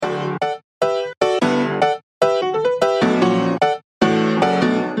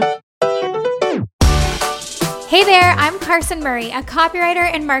Hey there, I'm Carson Murray, a copywriter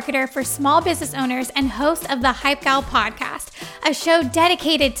and marketer for small business owners and host of the Hype Gal podcast, a show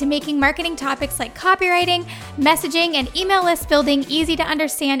dedicated to making marketing topics like copywriting, messaging, and email list building easy to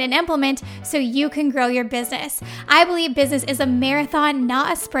understand and implement so you can grow your business. I believe business is a marathon,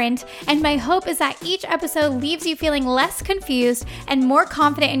 not a sprint, and my hope is that each episode leaves you feeling less confused and more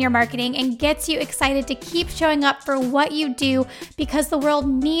confident in your marketing and gets you excited to keep showing up for what you do because the world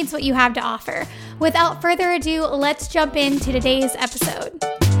needs what you have to offer. Without further ado, let's jump into today's episode.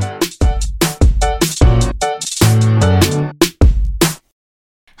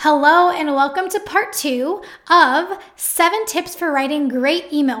 Hello and welcome to part 2 of 7 tips for writing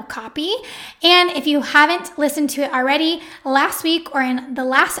great email copy. And if you haven't listened to it already, last week or in the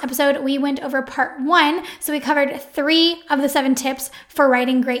last episode, we went over part 1. So we covered 3 of the 7 tips for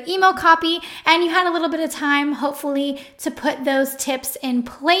writing great email copy. And you had a little bit of time, hopefully, to put those tips in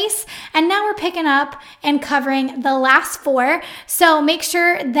place. And now we're picking up and covering the last 4. So make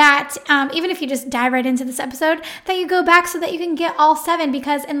sure that even if you just dive right into this episode, that you go back so that you can get all 7,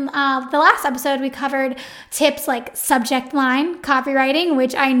 because in the last episode, we covered tips like subject line copywriting,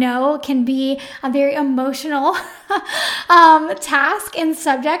 which I know can be a very emotional task and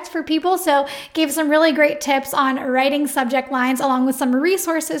subject for people. So gave some really great tips on writing subject lines along with some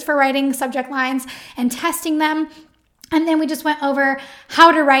resources for writing subject lines and testing them. And then we just went over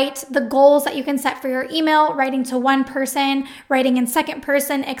how to write, the goals that you can set for your email, writing to one person, writing in second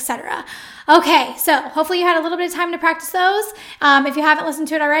person, etc. Okay, so hopefully you had a little bit of time to practice those. If you haven't listened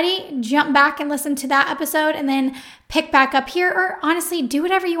to it already, jump back and listen to that episode and then pick back up here, or honestly, do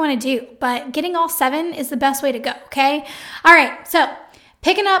whatever you want to do. But getting all 7 is the best way to go, okay? All right, so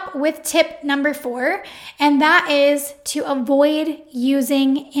picking up with tip number 4, and that is to avoid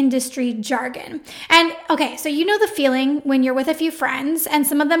using industry jargon. And okay, so you know the feeling when you're with a few friends and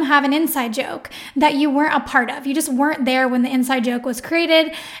some of them have an inside joke that you weren't a part of. You just weren't there when the inside joke was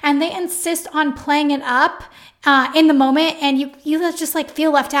created, and they insist on playing it up in the moment, and you just like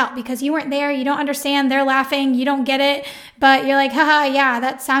feel left out because you weren't there, you don't understand, they're laughing, you don't get it, but you're like, haha, yeah,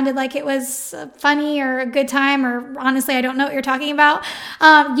 that sounded like it was funny or a good time, or honestly, I don't know what you're talking about.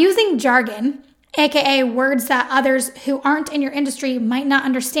 Using jargon, aka words that others who aren't in your industry might not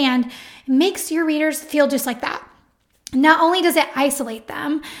understand, makes your readers feel just like that. Not only does it isolate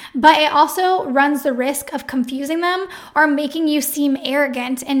them, but it also runs the risk of confusing them or making you seem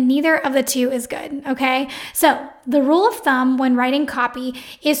arrogant, and neither of the two is good, okay? So the rule of thumb when writing copy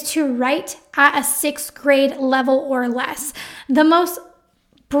is to write at a 6th grade level or less. The most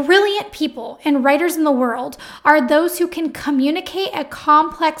brilliant people and writers in the world are those who can communicate a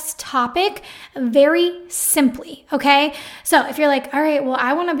complex topic very simply, okay? So if you're like, all right, well,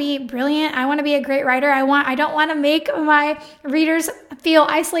 I want to be brilliant, I want to be a great writer, I don't want to make my readers feel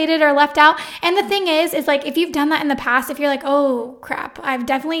isolated or left out. And the thing is like, if you've done that in the past, if you're like, oh crap, I've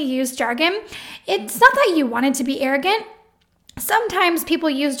definitely used jargon, it's not that you wanted to be arrogant. Sometimes people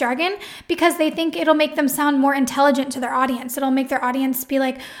use jargon because they think it'll make them sound more intelligent to their audience. It'll make their audience be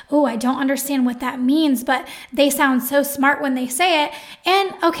like, oh, I don't understand what that means, but they sound so smart when they say it.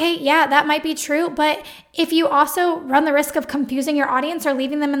 And okay, yeah, that might be true. But if you also run the risk of confusing your audience or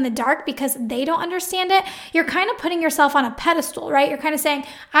leaving them in the dark because they don't understand it, you're kind of putting yourself on a pedestal, right? You're kind of saying,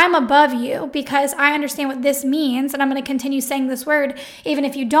 I'm above you because I understand what this means, and I'm going to continue saying this word even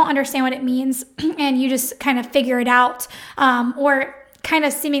if you don't understand what it means and you just kind of figure it out, or kind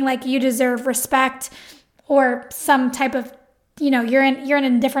of seeming like you deserve respect or some type of, you're in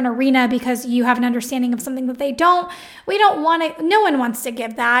a different arena because you have an understanding of something that they don't. We don't want to, no one wants to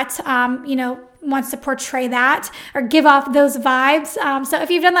give that, wants to portray that or give off those vibes. So if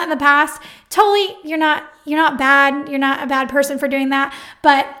you've done that in the past, totally, you're not bad. You're not a bad person for doing that.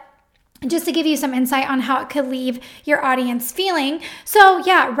 But just to give you some insight on how it could leave your audience feeling. So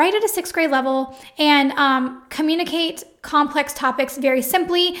yeah, write at a 6th grade level and communicate complex topics very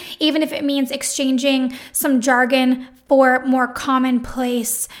simply, even if it means exchanging some jargon for more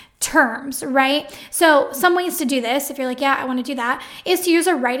commonplace terms, right? So some ways to do this, if you're like, yeah, I want to do that, is to use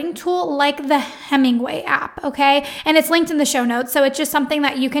a writing tool like the Hemingway app, okay? And it's linked in the show notes. So it's just something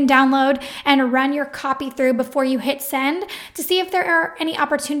that you can download and run your copy through before you hit send to see if there are any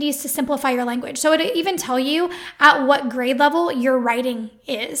opportunities to simplify your language. So it'll even tell you at what grade level your writing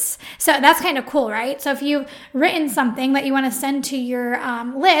is. So that's kind of cool, right? So if you've written something that you want to send to your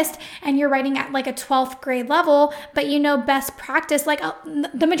list and you're writing at like a 12th grade level, but you know best practice, like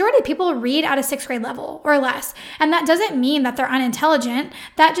the majority of people read at a 6th grade level or less. And that doesn't mean that they're unintelligent.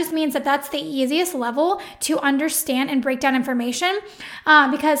 That just means that that's the easiest level to understand and break down information,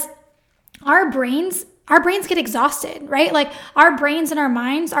 because our brains our brains get exhausted, right? Like our brains and our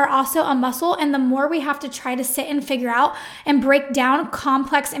minds are also a muscle. And the more we have to try to sit and figure out and break down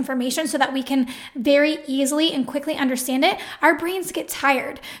complex information so that we can very easily and quickly understand it, our brains get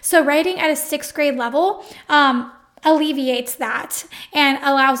tired. So writing at a 6th grade level alleviates that and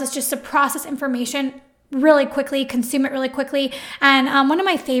allows us just to process information really quickly, consume it really quickly. And one of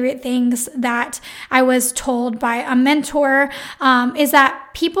my favorite things that I was told by a mentor is that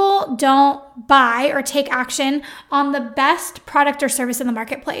people don't buy or take action on the best product or service in the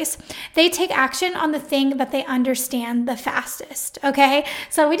marketplace. They take action on the thing that they understand the fastest, okay?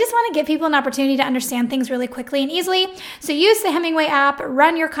 So we just want to give people an opportunity to understand things really quickly and easily. So use the Hemingway app,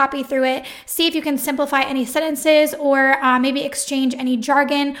 run your copy through it, see if you can simplify any sentences or maybe exchange any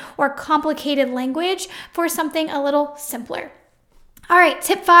jargon or complicated language for something a little simpler. All right,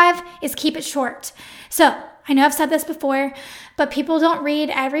 tip 5 is keep it short. So I know I've said this before, but people don't read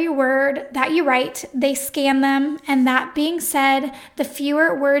every word that you write. They scan them. And that being said, the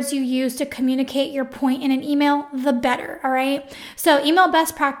fewer words you use to communicate your point in an email, the better. All right. So email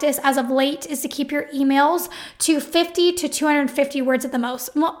best practice as of late is to keep your emails to 50 to 250 words at the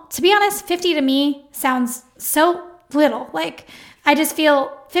most. Well, to be honest, 50 to me sounds so little. Like I just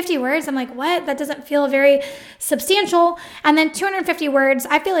feel 50 words. I'm like, what? That doesn't feel very substantial. And then 250 words,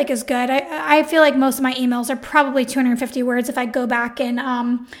 I feel like is good. I feel like most of my emails are probably 250 words if I go back and,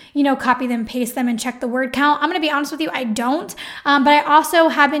 copy them, paste them, and check the word count. I'm going to be honest with you, I don't. But I also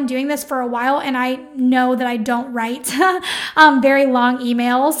have been doing this for a while, and I know that I don't write very long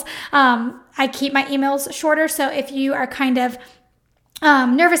emails. I keep my emails shorter. So if you are kind of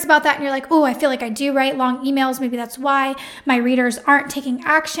nervous about that and you're like, oh, I feel like I do write long emails, maybe that's why my readers aren't taking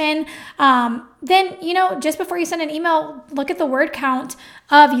action, then, just before you send an email, look at the word count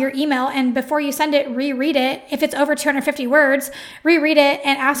of your email, and before you send it, reread it. If it's over 250 words, reread it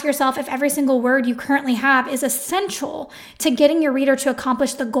and ask yourself if every single word you currently have is essential to getting your reader to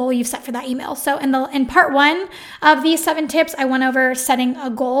accomplish the goal you've set for that email. So in part 1 of these 7 tips, I went over setting a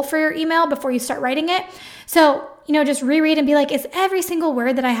goal for your email before you start writing it. So just reread and be like, is every single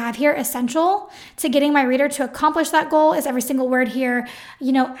word that I have here essential to getting my reader to accomplish that goal? Is every single word here,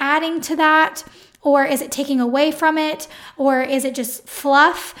 adding to that? Or is it taking away from it? Or is it just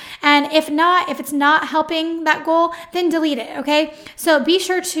fluff? And if it's not helping that goal, then delete it, okay? So be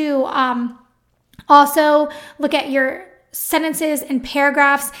sure to also look at your sentences and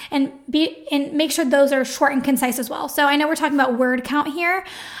paragraphs and make sure those are short and concise as well. So I know we're talking about word count here,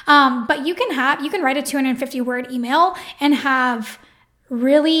 but you can write a 250 word email and have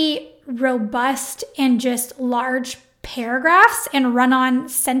really robust and just large paragraphs and run-on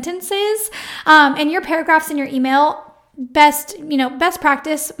sentences. And your paragraphs in your email, best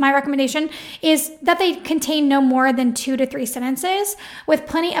practice, my recommendation is that they contain no more than 2 to 3 sentences with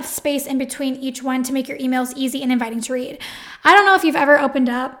plenty of space in between each one to make your emails easy and inviting to read. I don't know if you've ever opened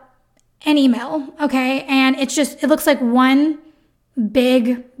up an email, okay, and it looks like one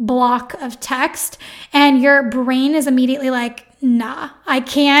big block of text and your brain is immediately like, nah, I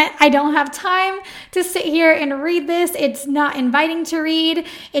don't have time to sit here and read this. It's not inviting to read.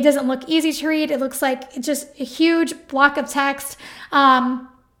 It doesn't look easy to read. It looks like it's just a huge block of text.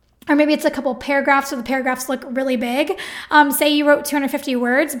 Or maybe it's a couple paragraphs, so the paragraphs look really big. Say you wrote 250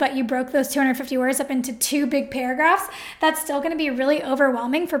 words, but you broke those 250 words up into 2 big paragraphs. That's still going to be really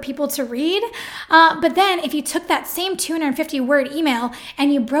overwhelming for people to read. But then if you took that same 250 word email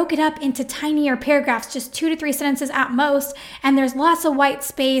and you broke it up into tinier paragraphs, just 2 to 3 sentences at most, and there's lots of white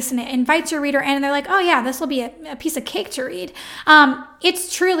space and it invites your reader in and they're like, oh yeah, this will be a piece of cake to read. There's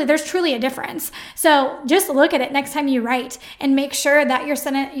truly a difference. So just look at it next time you write and make sure that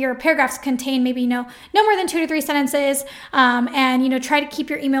your paragraphs contain maybe no more than 2 to 3 sentences, and try to keep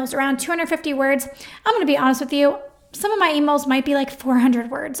your emails around 250 words. I'm going to be honest with you. Some of my emails might be like 400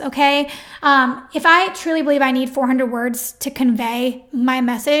 words, okay? If I truly believe I need 400 words to convey my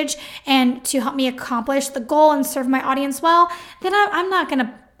message and to help me accomplish the goal and serve my audience well, then I'm not going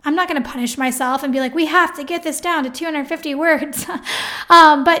to punish myself and be like, we have to get this down to 250 words.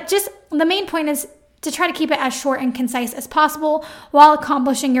 But just the main point is to try to keep it as short and concise as possible while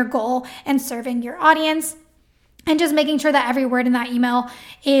accomplishing your goal and serving your audience. And just making sure that every word in that email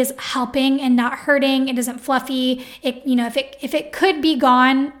is helping and not hurting. It isn't fluffy. If it could be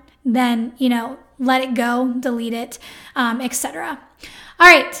gone, then, let it go, delete it, etc. All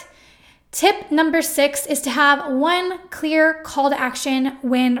right. Tip number 6 is to have one clear call to action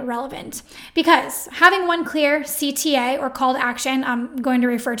when relevant, because having one clear CTA or call to action, I'm going to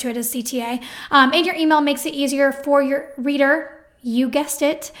refer to it as CTA, in your email makes it easier for your reader, you guessed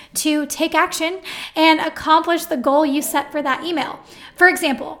it, to take action and accomplish the goal you set for that email. For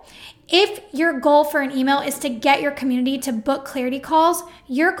example, if your goal for an email is to get your community to book clarity calls,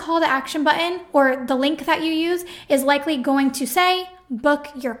 your call to action button or the link that you use is likely going to say, book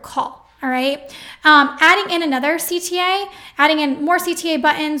your call. All right. Adding in another CTA, adding in more CTA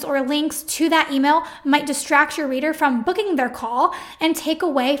buttons or links to that email might distract your reader from booking their call and take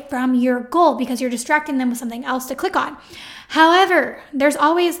away from your goal because you're distracting them with something else to click on. However, there's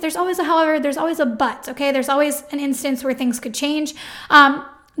always a however, there's always a but, okay? There's always an instance where things could change.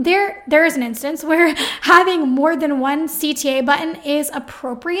 There is an instance where having more than one CTA button is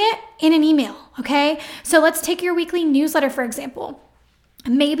appropriate in an email, okay? So let's take your weekly newsletter, for example.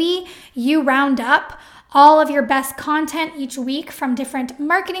 Maybe you round up all of your best content each week from different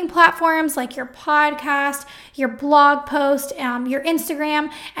marketing platforms like your podcast, your blog post, your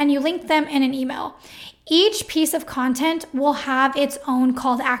Instagram, and you link them in an email. Each piece of content will have its own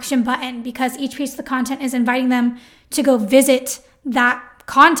call to action button because each piece of the content is inviting them to go visit that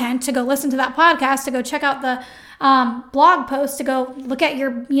content, to go listen to that podcast, to go check out the blog post, to go look at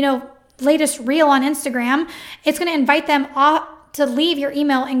your latest reel on Instagram. It's going to invite them to leave your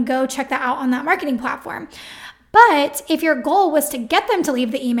email and go check that out on that marketing platform. But if your goal was to get them to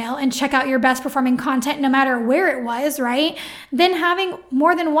leave the email and check out your best performing content, no matter where it was, right? Then having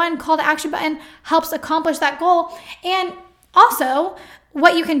more than one call to action button helps accomplish that goal. And also,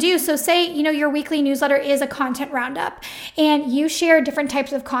 what you can do, so say, your weekly newsletter is a content roundup and you share different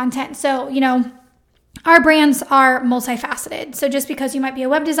types of content. So, our brands are multifaceted. So just because you might be a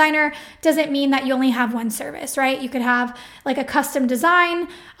web designer doesn't mean that you only have one service, right? You could have like a custom design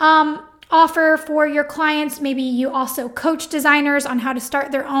offer for your clients. Maybe you also coach designers on how to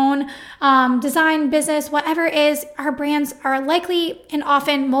start their own design business, whatever it is. Our brands are likely and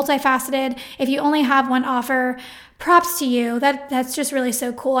often multifaceted. If you only have one offer, props to you. That's just really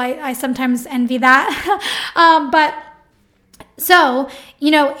so cool. I sometimes envy that. So,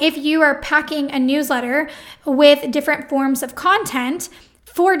 if you are packing a newsletter with different forms of content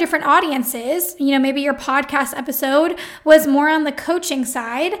for different audiences, maybe your podcast episode was more on the coaching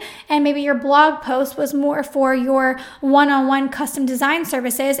side, and maybe your blog post was more for your one-on-one custom design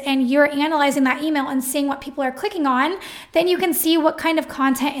services, and you're analyzing that email and seeing what people are clicking on, then you can see what kind of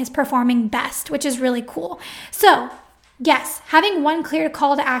content is performing best, which is really cool. So, yes, having one clear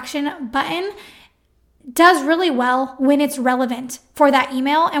call to action button does really well when it's relevant for that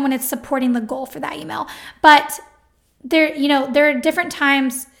email and when it's supporting the goal for that email. But there are different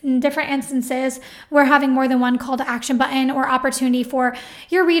times in different instances where having more than one call to action button or opportunity for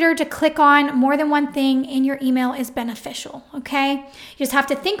your reader to click on more than one thing in your email is beneficial, okay? You just have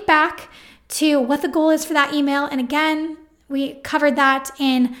to think back to what the goal is for that email. And again, we covered that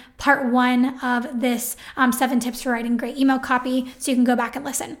in part 1 of this 7 tips for writing great email copy, so you can go back and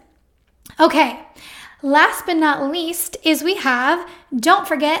listen. Okay. Last but not least is don't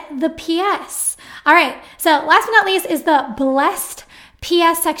forget the PS. All right, so last but not least is the blessed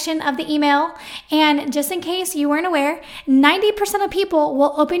PS section of the email. And just in case you weren't aware, 90% of people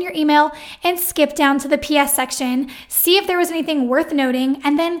will open your email and skip down to the PS section, see if there was anything worth noting,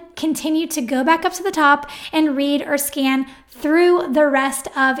 and then continue to go back up to the top and read or scan through the rest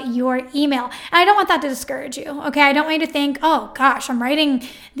of your email. And I don't want that to discourage you, okay? I don't want you to think, oh gosh, I'm writing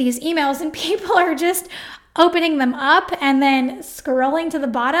these emails and people are just opening them up and then scrolling to the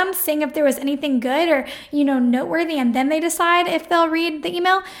bottom, seeing if there was anything good or, noteworthy, and then they decide if they'll read the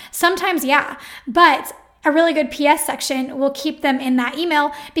email. Sometimes, yeah, but a really good PS section will keep them in that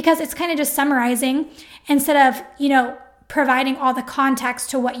email because it's kind of just summarizing instead of, providing all the context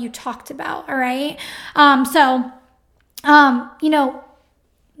to what you talked about, all right?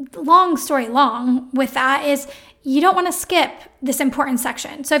 Long story long with that is you don't want to skip this important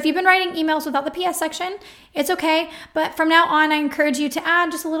section. So if you've been writing emails without the PS section, it's okay. But from now on, I encourage you to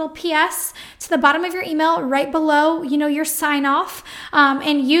add just a little PS to the bottom of your email right below, your sign off,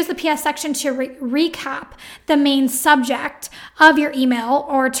 and use the PS section to recap the main subject of your email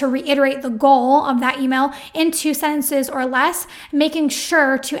or to reiterate the goal of that email in 2 sentences or less, making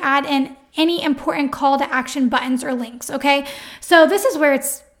sure to add in any important call to action buttons or links. Okay. So this is where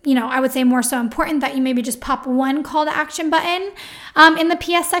it's, I would say more so important that you maybe just pop one call to action button in the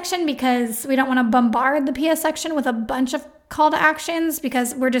PS section, because we don't want to bombard the PS section with a bunch of call to actions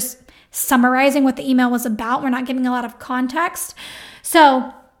because we're just summarizing what the email was about. We're not giving a lot of context.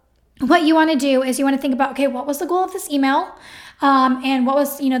 So what you want to do is you want to think about, okay, what was the goal of this email? And what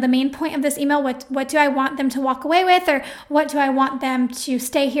was, the main point of this email? What do I want them to walk away with? Or what do I want them to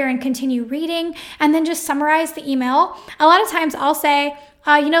stay here and continue reading? And then just summarize the email. A lot of times I'll say,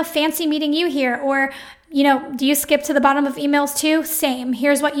 fancy meeting you here, or do you skip to the bottom of emails too? Same.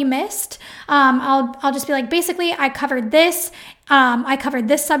 Here's what you missed. I'll just be like, basically, I covered this. I covered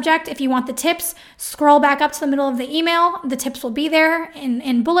this subject. If you want the tips, scroll back up to the middle of the email. The tips will be there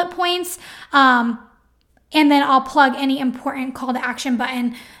in bullet points. And then I'll plug any important call to action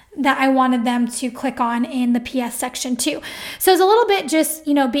button that I wanted them to click on in the PS section too. So it's a little bit just,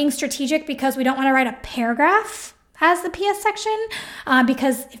 being strategic, because we don't want to write a paragraph as the PS section,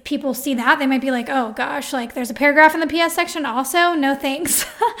 because if people see that, they might be like, oh gosh, like there's a paragraph in the PS section also? No thanks.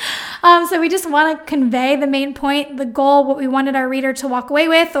 So we just want to convey the main point, the goal, what we wanted our reader to walk away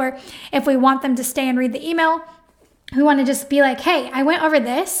with, or if we want them to stay and read the email, we want to just be like, hey, I went over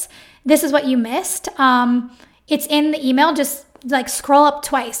this. This is what you missed. It's in the email. Just like scroll up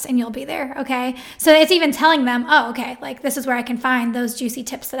twice and you'll be there. Okay. So it's even telling them, oh, okay, like this is where I can find those juicy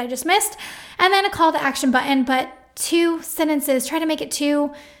tips that I just missed. And then a call to action button, but 2 sentences. Try to make it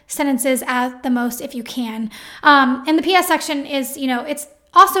 2 sentences at the most if you can. And the PS section is, it's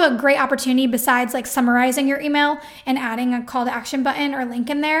also a great opportunity, besides like summarizing your email and adding a call to action button or link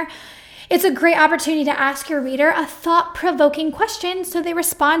in there. It's a great opportunity to ask your reader a thought-provoking question so they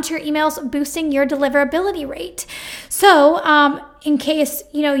respond to your emails, boosting your deliverability rate. So in case,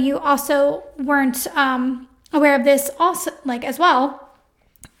 you also weren't aware of this also, like as well,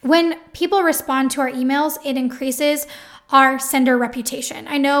 when people respond to our emails, it increases our sender reputation.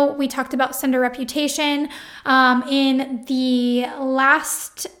 I know we talked about sender reputation in the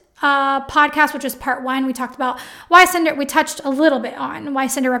last podcast, which was part 1. We talked about we touched a little bit on why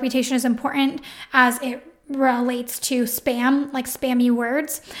sender reputation is important as it relates to spam, like spammy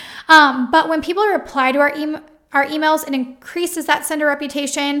words. But when people reply to our emails, it increases that sender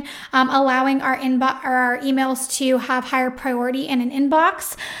reputation, allowing our emails to have higher priority in an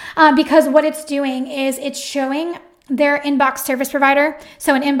inbox, because what it's doing is it's showing their inbox service provider.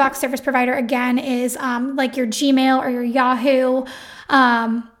 So an inbox service provider, again, is like your Gmail or your Yahoo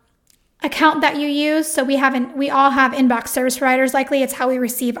account that you use. So we all have inbox service providers. Likely it's how we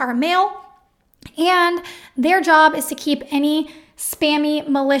receive our mail. And their job is to keep any spammy,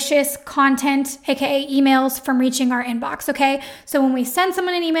 malicious content, aka emails, from reaching our inbox. Okay. So when we send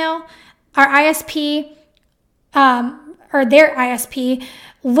someone an email, our ISP or their ISP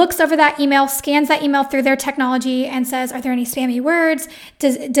looks over that email, scans that email through their technology and says, are there any spammy words?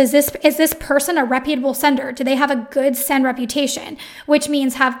 Is this person a reputable sender? Do they have a good send reputation? Which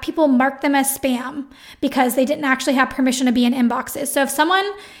means have people mark them as spam because they didn't actually have permission to be in inboxes. So if someone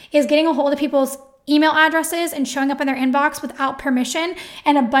is getting a hold of people's email addresses and showing up in their inbox without permission,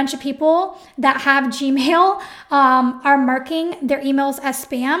 and a bunch of people that have Gmail are marking their emails as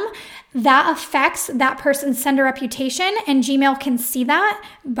spam, that affects that person's sender reputation, and Gmail can see that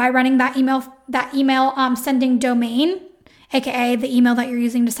by running that email sending domain, aka the email that you're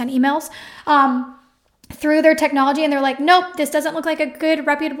using to send emails, through their technology, and they're like, nope, this doesn't look like a good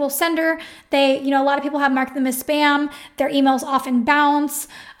reputable sender. A lot of people have marked them as spam. Their emails often bounce,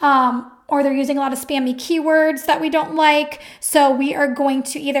 or they're using a lot of spammy keywords that we don't like. So we are going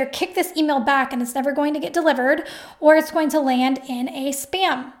to either kick this email back and it's never going to get delivered, or it's going to land in a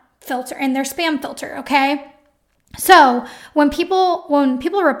spam filter, in their spam filter, okay? So when people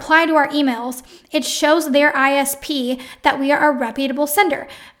reply to our emails, it shows their ISP that we are a reputable sender,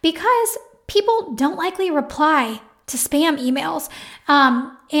 because people don't likely reply to spam emails.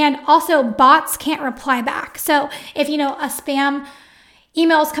 And also bots can't reply back. So if a spam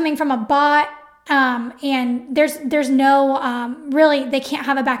email is coming from a bot, and there's no, really, they can't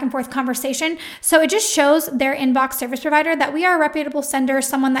have a back and forth conversation. So it just shows their inbox service provider that we are a reputable sender,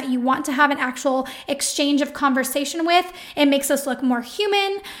 someone that you want to have an actual exchange of conversation with. It makes us look more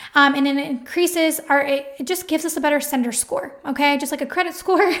human, and it increases it just gives us a better sender score, okay? Just like a credit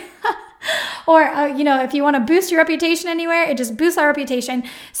score. Or, if you want to boost your reputation anywhere, it just boosts our reputation.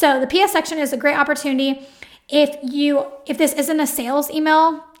 So the PS section is a great opportunity. If this isn't a sales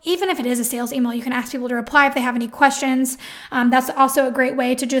email, even if it is a sales email, you can ask people to reply if they have any questions. That's also a great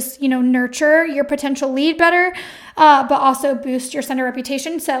way to just, nurture your potential lead better, but also boost your sender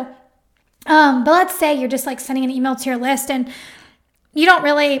reputation. So, but let's say you're just like sending an email to your list and you don't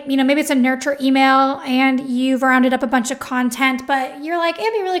really, maybe it's a nurture email and you've rounded up a bunch of content, but you're like,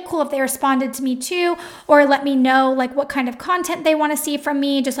 it'd be really cool if they responded to me too, or let me know like what kind of content they want to see from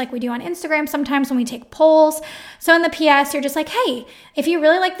me, just like we do on Instagram sometimes when we take polls. So in the PS, you're just like, hey, if you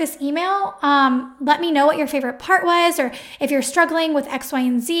really like this email, let me know what your favorite part was, or if you're struggling with X, Y,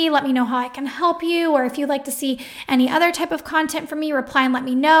 and Z, let me know how I can help you, or if you'd like to see any other type of content from me, reply and let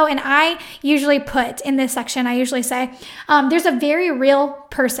me know. And I usually put in this section, I usually say, there's a very real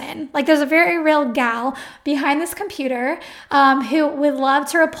person. Like there's a very real gal behind this computer who would love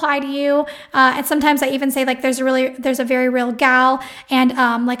to reply to you. And sometimes I even say like there's a very real gal and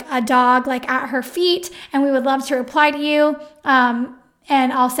like a dog like at her feet, and we would love to reply to you.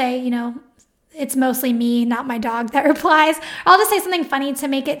 And I'll say, it's mostly me, not my dog, that replies. I'll just say something funny to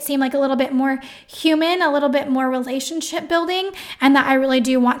make it seem like a little bit more human, a little bit more relationship building, and that I really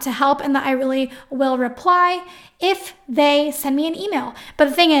do want to help and that I really will reply if they send me an email. But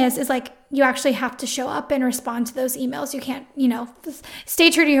the thing is like you actually have to show up and respond to those emails. You can't, stay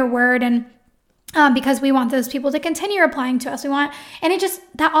true to your word, and because we want those people to continue replying to us.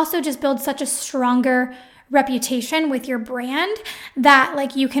 That also just builds such a stronger reputation with your brand that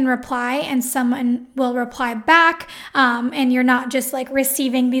like you can reply and someone will reply back, and you're not just like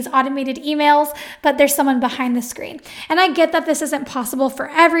receiving these automated emails, but there's someone behind the screen. And I get that this isn't possible for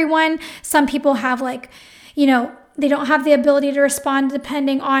everyone. Some people have like, they don't have the ability to respond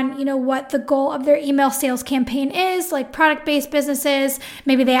depending on, what the goal of their email sales campaign is, like product-based businesses.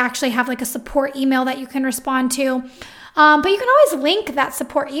 Maybe they actually have like a support email that you can respond to. But you can always link that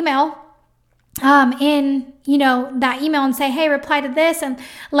support email in, that email and say, hey, reply to this and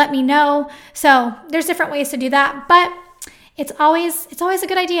let me know. So there's different ways to do that, but it's always a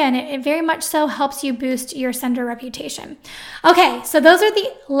good idea, and it very much so helps you boost your sender reputation. Okay, so those are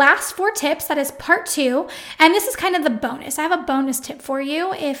the last 4 tips. That is part 2, and this is kind of the bonus. I have a bonus tip for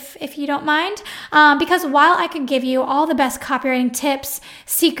you if you don't mind, because while I could give you all the best copywriting tips,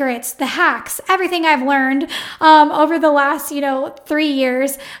 secrets, the hacks, everything I've learned over the last 3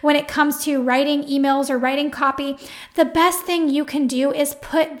 years when it comes to writing emails or writing copy, the best thing you can do is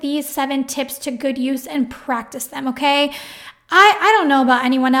put these 7 tips to good use and practice them. Okay. I don't know about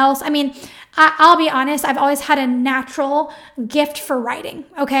anyone else. I mean, I'll be honest, I've always had a natural gift for writing,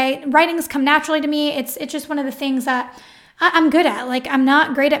 okay? Writing's come naturally to me. It's just one of the things that I'm good at. Like, I'm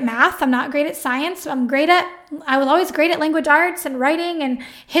not great at math. I'm not great at science. I was always great at language arts and writing and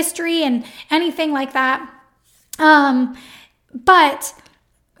history and anything like that. But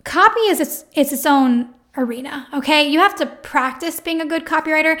copy is its own arena, okay? You have to practice being a good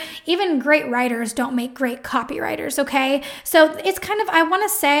copywriter. Even great writers don't make great copywriters, okay? So it's kind of, I don't want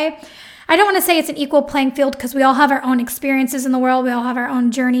to say it's an equal playing field because we all have our own experiences in the world. We all have our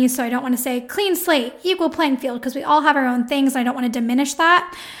own journeys. So I don't want to say clean slate, equal playing field, because we all have our own things. I don't want to diminish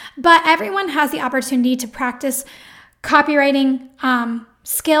that. But everyone has the opportunity to practice copywriting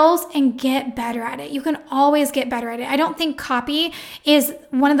skills and get better at it. You can always get better at it. I don't think copy is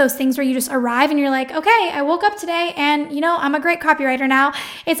one of those things where you just arrive and you're like, okay, I woke up today and I'm a great copywriter now.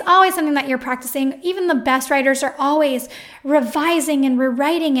 It's always something that you're practicing. Even the best writers are always revising and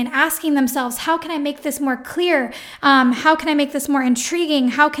rewriting and asking themselves, how can I make this more clear? How can I make this more intriguing?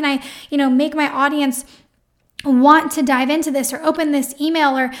 How can I, make my audience want to dive into this or open this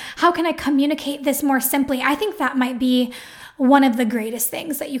email, or how can I communicate this more simply? I think that might be one of the greatest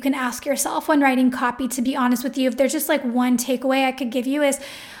things that you can ask yourself when writing copy, to be honest with you. If there's just like one takeaway I could give you is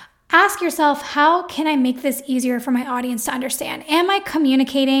ask yourself, how can I make this easier for my audience to understand? Am I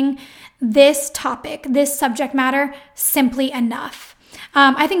communicating this topic, this subject matter simply enough?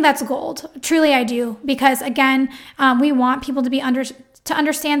 I think that's gold. Truly, I do. Because again, we want people to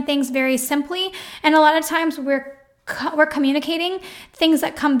understand things very simply. And a lot of times we're communicating things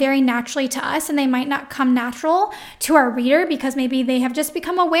that come very naturally to us, and they might not come natural to our reader because maybe they have just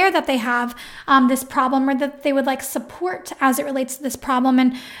become aware that they have this problem, or that they would like support as it relates to this problem.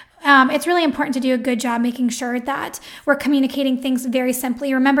 And it's really important to do a good job making sure that we're communicating things very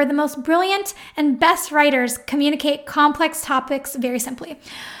simply. Remember, the most brilliant and best writers communicate complex topics very simply.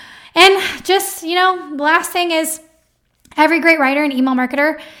 And just, the last thing is, every great writer and email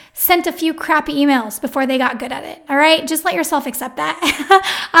marketer sent a few crappy emails before they got good at it. All right. Just let yourself accept that.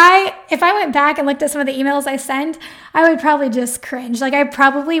 If I went back and looked at some of the emails I sent, I would probably just cringe. Like, I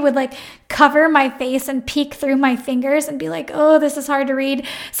probably would like cover my face and peek through my fingers and be like, oh, this is hard to read.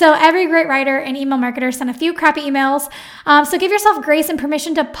 So every great writer and email marketer sent a few crappy emails. So give yourself grace and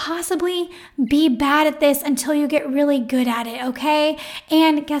permission to possibly be bad at this until you get really good at it. Okay.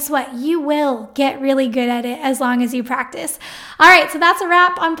 And guess what? You will get really good at it as long as you practice. All right. So that's a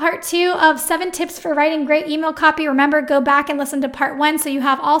wrap on part 2 of 7 tips for writing great email copy. Remember, go back and listen to part 1 so you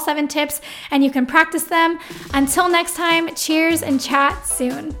have all 7 tips and you can practice them. Until next time, cheers and chat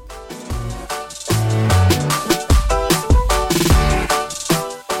soon.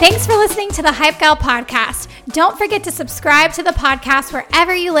 Thanks for listening to the Hype Gal podcast. Don't forget to subscribe to the podcast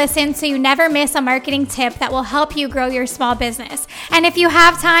wherever you listen so you never miss a marketing tip that will help you grow your small business. And if you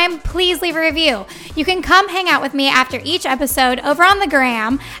have time, please leave a review. You can come hang out with me after each episode over on the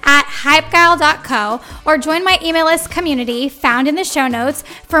gram at hypegal.co or join my email list community found in the show notes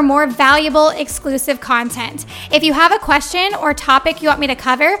for more valuable exclusive content. If you have a question or topic you want me to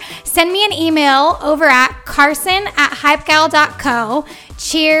cover, send me an email over at carson@hypegal.co.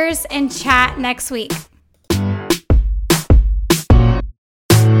 Cheers and chat next week.